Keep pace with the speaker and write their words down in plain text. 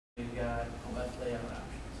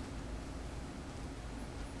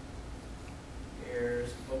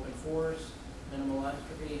force, minimal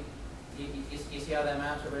entropy. You see how that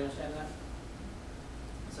maps? Everybody understand that?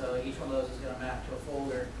 So each one of those is going to map to a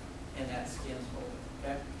folder in that skins folder.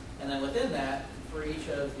 Okay? And then within that, for each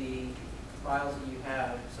of the files that you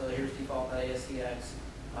have, so here's default.ascx.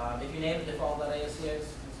 If you name it default.ascx,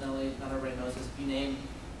 incidentally, not everybody knows this. If you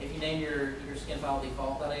name your skin file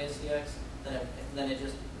default.ascx, then it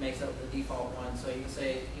just makes up the default one. So you can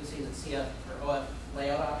say that CF or OF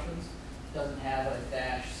layout options doesn't have a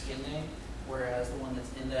dash skin name, whereas the one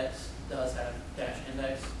that's indexed does have dash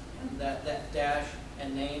index, and that dash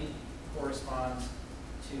and name corresponds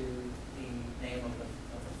to the name of the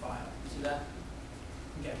file. See that?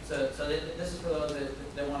 Okay, so this is for those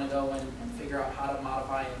that want to go and figure out how to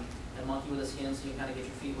modify and monkey with the skin, so you kind of get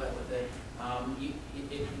your feet wet with it.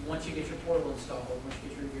 Once you get your portal installed, once you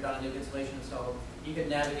get your DotNetNuke installation installed, you can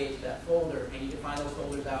navigate to that folder, and you can find those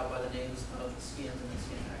folders out by the names of the skins and the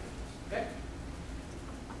skin packages. Okay?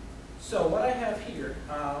 So what I have here,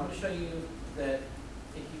 I'm going to show you that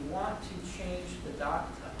if you want to change the doc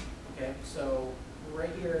type, okay, so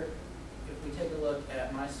right here, if we take a look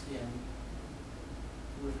at my skin,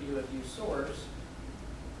 if we do a view source,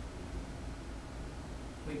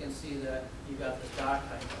 we can see that you've got this doc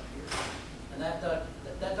type up here. And that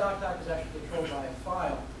doc type is actually controlled by a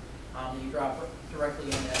file that you drop directly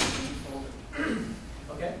in that folder.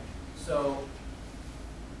 Okay? So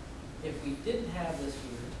if we didn't have this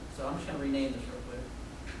here, so I'm just going to rename this real quick.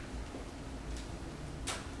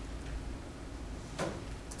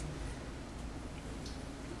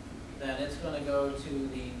 Then it's going to go to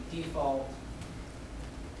the default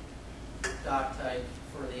doc type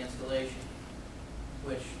for the installation,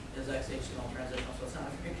 which is XHTML transitional, so it's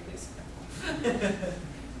not very good.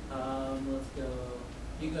 Let's go.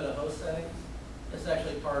 You can go to host settings. This is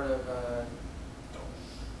actually part of.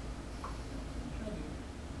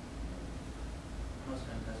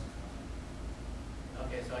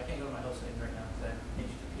 Okay, so I can't go to my host settings right now because I have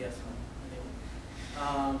HTTPS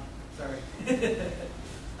on. Sorry.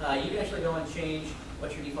 You can actually go and change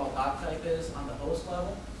what your default doc type is on the host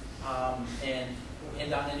level, and in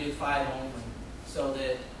 .NET 5 only, so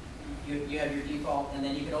that you have your default, and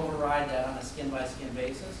then you can override that on a skin-by-skin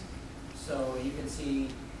basis. So you can see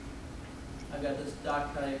I've got this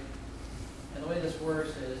doc type, and the way this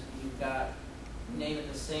works is name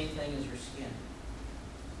it the same thing as your skin.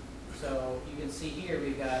 So you can see here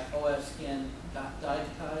we've got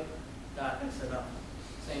ofskin.doctype.xml.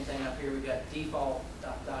 Same thing up here, we've got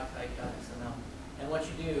default.doctype.xml. And what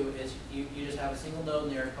you do is you just have a single node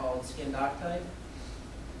in there called skin doc type,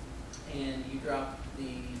 and you drop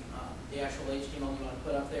the actual HTML you want to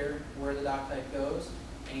put up there where the doc type goes,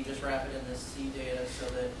 and you just wrap it in this C data so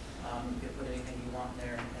that you can put anything you want in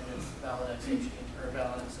there, and it's valid XHTML or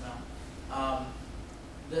valid XML.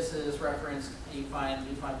 This is referenced. You find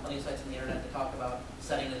plenty of sites on the internet that talk about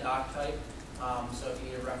setting the doc type. So if you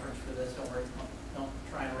need a reference for this, don't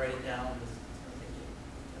try and write it down because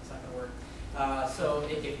that's not going to work. So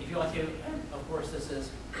if you want to, of course, this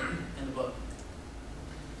is in the book.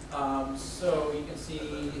 So you can see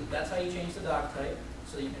that's how you change the doc type.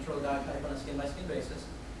 So you control the doc type on a skin-by-skin basis.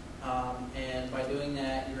 And by doing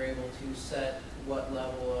that, you're able to set what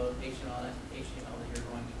level of HTML that you're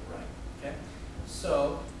going to write. Okay.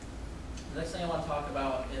 So the next thing I want to talk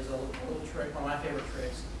about is a little trick, one of my favorite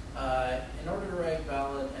tricks. In order to write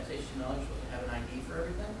valid HTML, you're supposed to have an ID for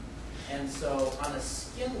everything. And so on a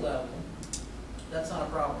skin level, that's not a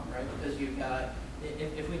problem, right? Because you've got,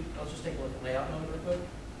 let's just take a look at layout mode real quick.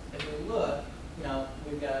 If we look,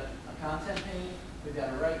 we've got a content pane, we've got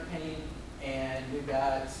a write pane, and we've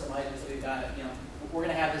got some items that we've got, we're going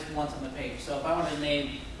to have this once on the page. So if I want to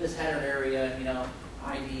name this header area,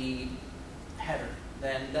 ID header,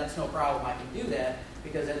 then that's no problem. I can do that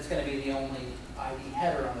because it's going to be the only ID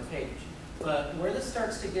header on the page. But where this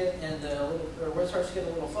starts to get a little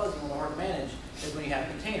fuzzy, a little hard to manage, is when you have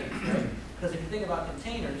containers, right? Because if you think about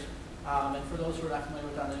containers, and for those who are not familiar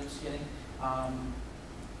with DotNetNuke skinning,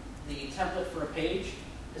 the template for a page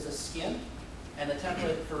is a skin, and the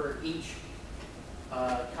template for each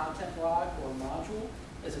content block or module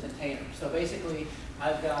is a container. So basically,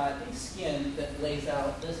 I've got a skin that lays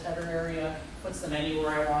out this header area, puts the menu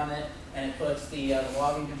where I want it, and it puts the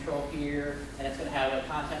logging control here, and it's going to have a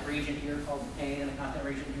content region here called the pane, and a content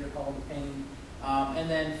region here called the pane. And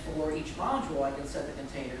then for each module, I can set the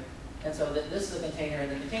container. And so this is the container,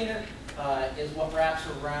 and the container is what wraps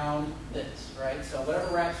around this, right? So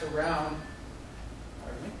whatever wraps around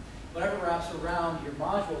your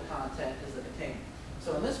module content is the container.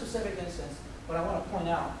 So in this specific instance, what I want to point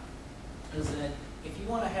out is that if you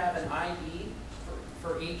want to have an ID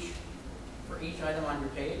for each item on your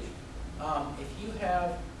page, if you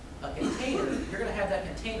have a container, you're going to have that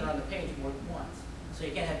container on the page more than once. So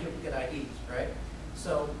you can't have duplicate IDs, right?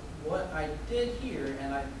 So what I did here,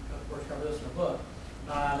 and I, of course, cover this in the book,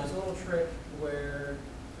 is a little trick where,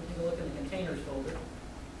 if we take a look in the containers folder,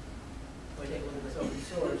 if we take a look at this open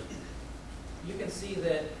source, you can see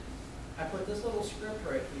that I put this little script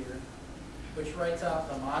right here, which writes out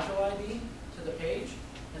the module ID to the page.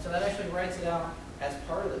 And so that actually writes it out as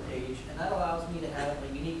part of the page, and that allows me to have a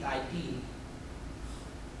unique ID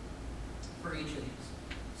for each of these.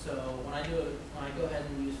 So when I go ahead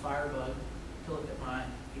and use Firebug to look at my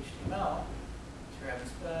HTML, let's grab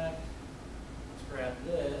this back, let's grab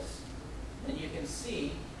this, and you can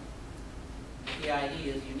see that the ID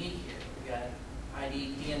is unique here. We got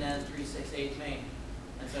ID DNN368 main.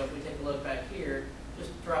 And so if we take a look back here,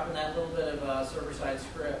 just dropping that little bit of server-side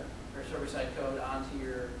script or server-side code onto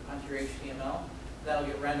your HTML, that'll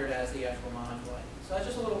get rendered as the actual module ID. So that's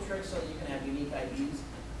just a little trick so that you can have unique IDs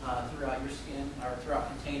throughout your skin or throughout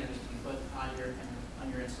containers that you put on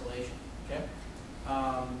your installation. Okay.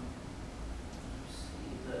 We're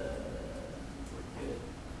good.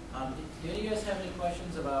 Do any of you guys have any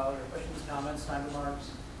questions about, or questions, comments, time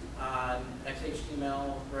remarks on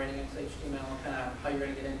XHTML, writing XHTML, kind of how you're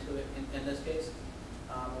going to get into it in this case,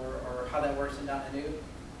 or how that works in .NET?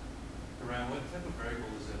 Ryan, what type of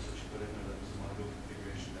variable is that you put in there that was a module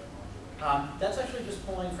configuration, that module? That's actually just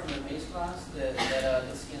pulling from the base class that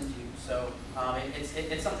skins use. So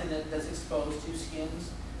it's something that's exposed to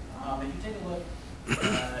skins. If you take a look,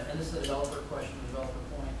 and this is a developer question, a developer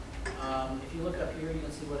point. If you look up here, you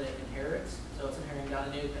can see what it inherits. So it's inheriting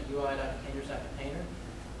 .NET.UI.containers.container.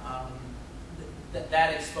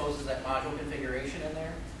 That exposes that module configuration in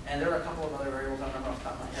there. And there are a couple of other variables, I don't remember off the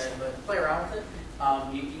top of my head, but play around with it.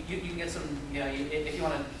 You can get some, if you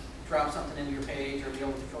want to drop something into your page or be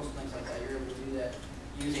able to control some things like that, you're able to do that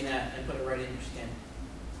using that and put it right in your skin.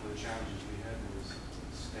 So the challenges we had was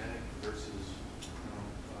static versus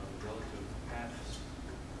relative paths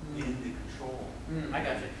in the control. I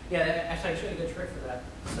got you. Yeah, actually I showed you a good trick for that.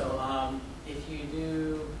 So if you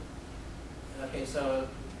do, okay, so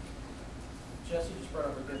Jesse just brought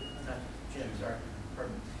up a good, Jim, sorry,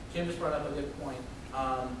 pardon. Jim just brought up a good point.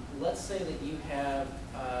 Let's say that you have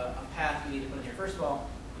a path you need to put in here. First of all,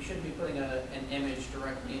 you shouldn't be putting an image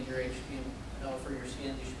directly into your HTML for your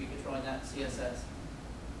skins. You should be controlling that CSS.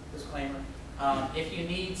 Disclaimer. If you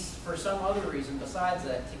need, for some other reason besides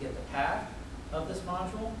that, to get the path of this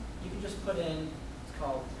module, you can just put in, it's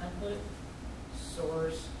called template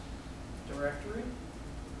source directory.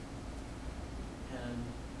 And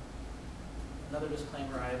another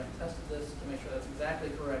disclaimer, I haven't tested this to make sure that's exactly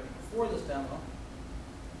correct before this demo.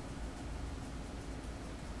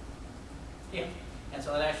 Yeah, and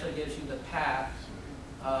so that actually gives you the path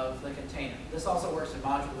of the container. This also works in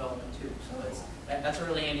module development too. So that's a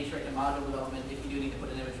really handy trick in module development if you do need to put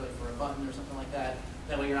an image like for a button or something like that.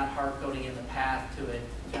 That way you're not hard coding in the path to it.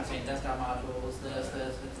 You're not saying desktop module is this.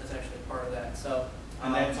 It's actually part of that. So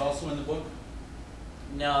and that's also in the book?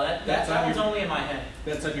 No, that one's only in my head.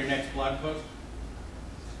 That's on your next blog post?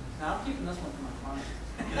 No, I'm keeping this one for my client.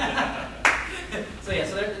 So yeah,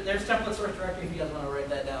 so there's template source directory if you guys want to write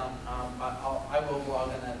that down. I will blog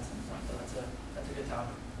on that at some point, so that's a good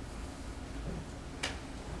topic.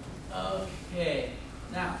 Okay,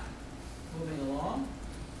 now moving along.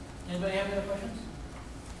 Anybody have any other questions?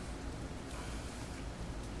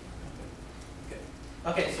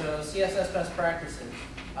 Okay, so CSS best practices.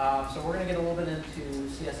 So we're going to get a little bit into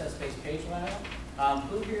CSS-based page layout.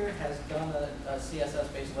 Who here has done a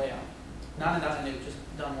CSS-based layout? Not in .NET, just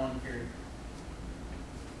done one period.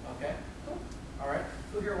 Okay, cool. All right.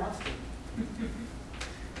 Who here wants to?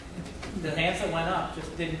 The hands that went up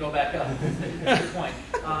just didn't go back up. That's a good point.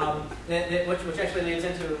 Which actually leads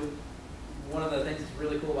into one of the things that's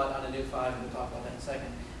really cool about .NET 5, and we'll talk about that in a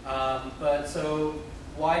second. But so,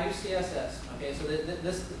 why do CSS? Okay, so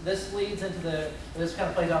this leads into this kind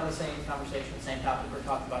of plays out the same conversation, the same topic we were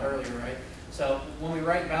talking about earlier, right? So when we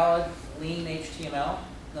write valid, lean HTML,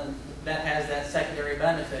 then that has that secondary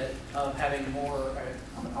benefit of having more.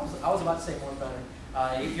 I was about to say more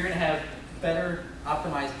better. You're going to have better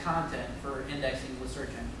optimized content for indexing with search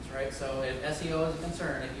engines, right? So if SEO is a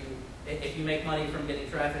concern, if you make money from getting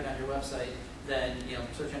traffic on your website, then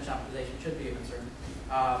search engine optimization should be a concern.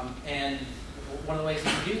 And one of the ways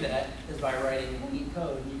you can do that is by writing lean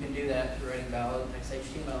code. You can do that through writing valid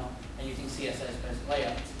XHTML and using CSS-based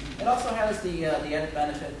layouts. It also has the added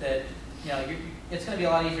benefit that it's going to be a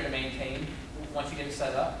lot easier to maintain once you get it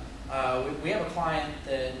set up. We have a client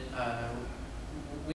that